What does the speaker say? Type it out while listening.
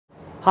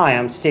Hi,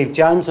 I'm Steve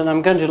Jones and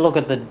I'm going to look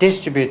at the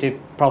distributive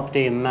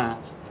property in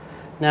maths.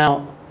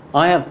 Now,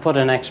 I have put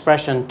an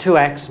expression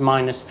 2x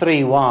minus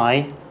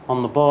 3y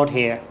on the board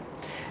here.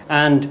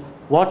 And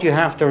what you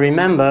have to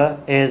remember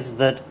is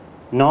that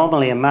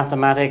normally in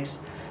mathematics,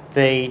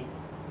 the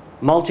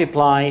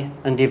multiply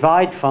and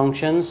divide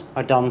functions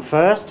are done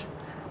first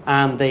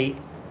and the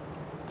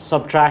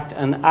subtract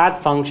and add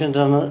functions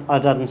are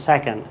done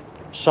second.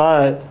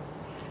 So,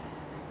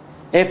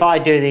 if I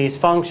do these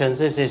functions,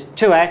 this is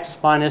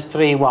 2x minus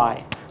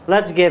 3y.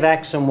 Let's give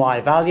x and y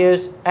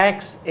values.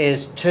 X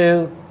is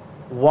 2,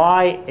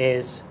 y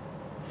is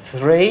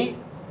 3.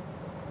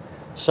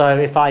 So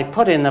if I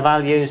put in the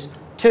values,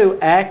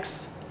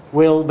 2x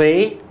will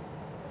be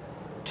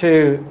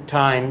 2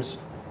 times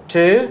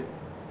 2,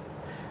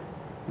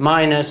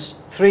 minus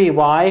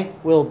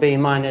 3y will be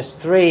minus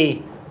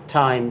 3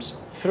 times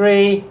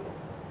 3,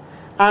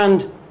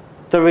 and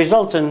the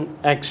resultant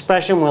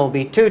expression will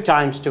be 2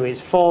 times 2 is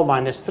 4,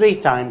 minus 3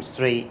 times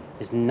 3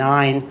 is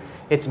 9.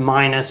 It's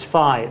minus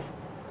 5.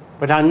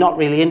 But I'm not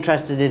really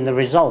interested in the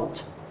result.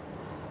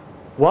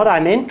 What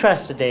I'm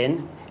interested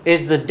in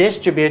is the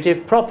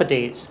distributive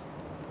properties,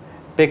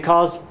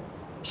 because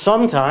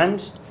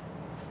sometimes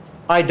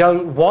I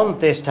don't want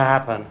this to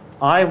happen.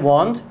 I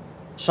want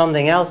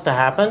something else to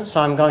happen, so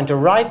I'm going to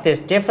write this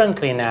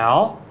differently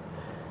now.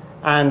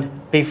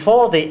 And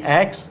before the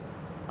x,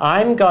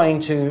 I'm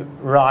going to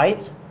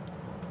write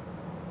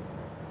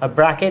a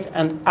bracket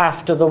and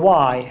after the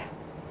y.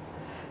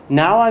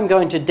 Now I'm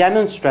going to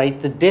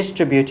demonstrate the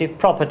distributive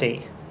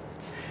property,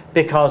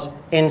 because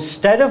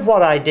instead of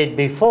what I did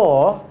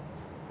before,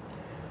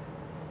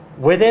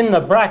 within the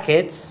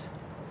brackets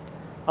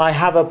I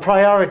have a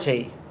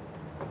priority.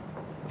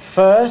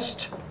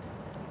 First,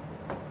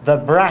 the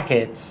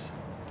brackets.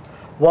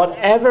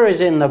 Whatever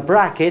is in the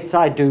brackets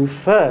I do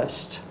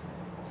first.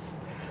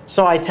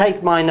 So I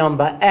take my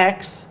number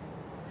x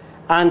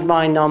and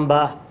my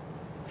number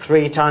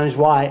 3 times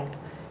y.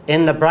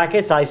 In the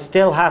brackets, I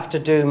still have to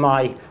do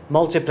my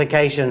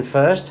multiplication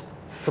first,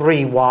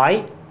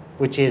 3y,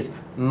 which is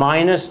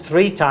minus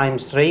 3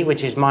 times 3,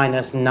 which is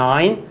minus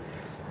 9,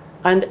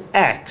 and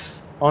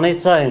x on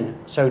its own.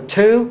 So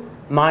 2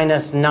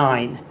 minus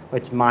 9,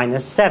 which is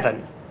minus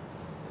 7.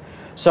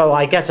 So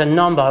I get a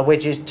number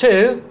which is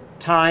 2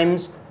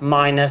 times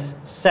minus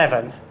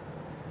 7,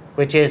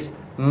 which is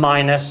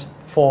minus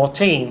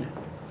 14.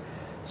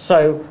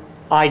 So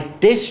I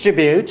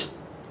distribute,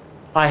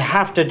 I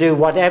have to do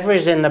whatever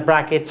is in the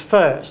brackets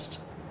first.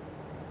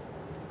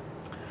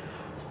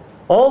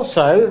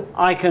 Also,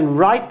 I can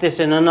write this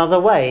in another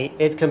way.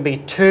 It can be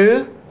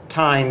 2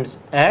 times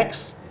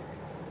x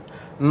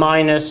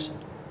minus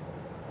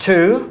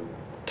 2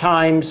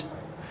 times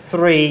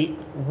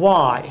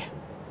 3y.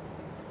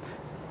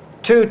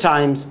 2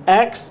 times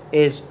x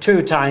is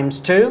 2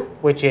 times 2,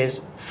 which is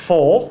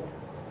 4,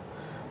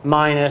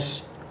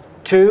 minus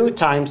 2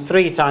 times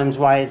 3 times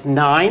y is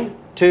 9.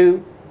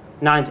 2,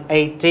 9 is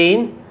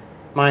 18,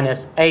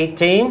 minus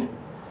 18.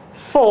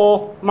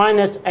 4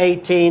 minus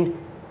 18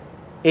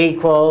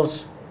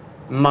 equals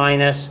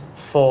minus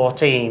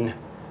 14.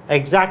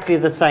 Exactly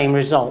the same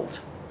result.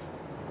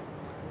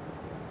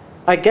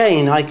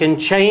 Again, I can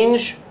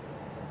change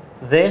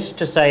this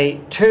to say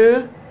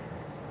 2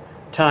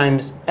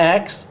 times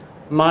x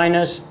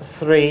minus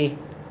 3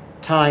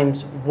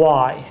 times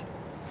y.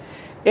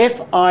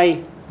 If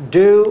I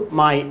do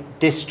my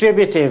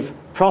distributive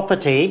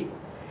property,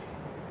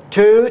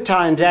 2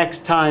 times x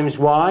times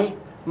y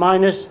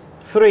minus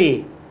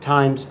 3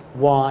 times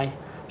y.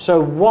 So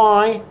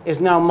y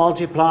is now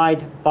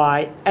multiplied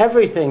by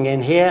everything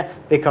in here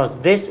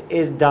because this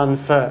is done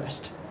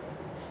first.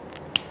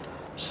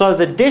 So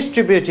the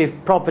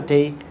distributive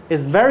property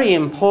is very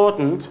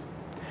important,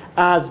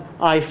 as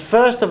I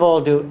first of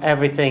all do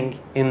everything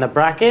in the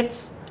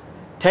brackets,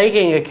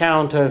 taking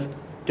account of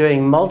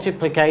doing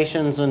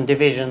multiplications and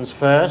divisions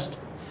first.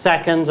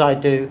 Second, I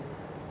do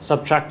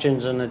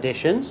subtractions and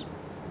additions.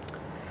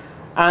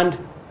 And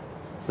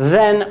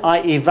then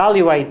I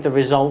evaluate the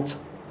result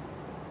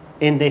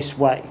in this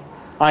way.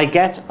 I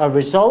get a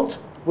result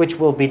which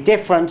will be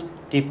different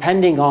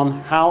depending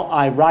on how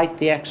I write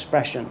the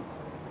expression.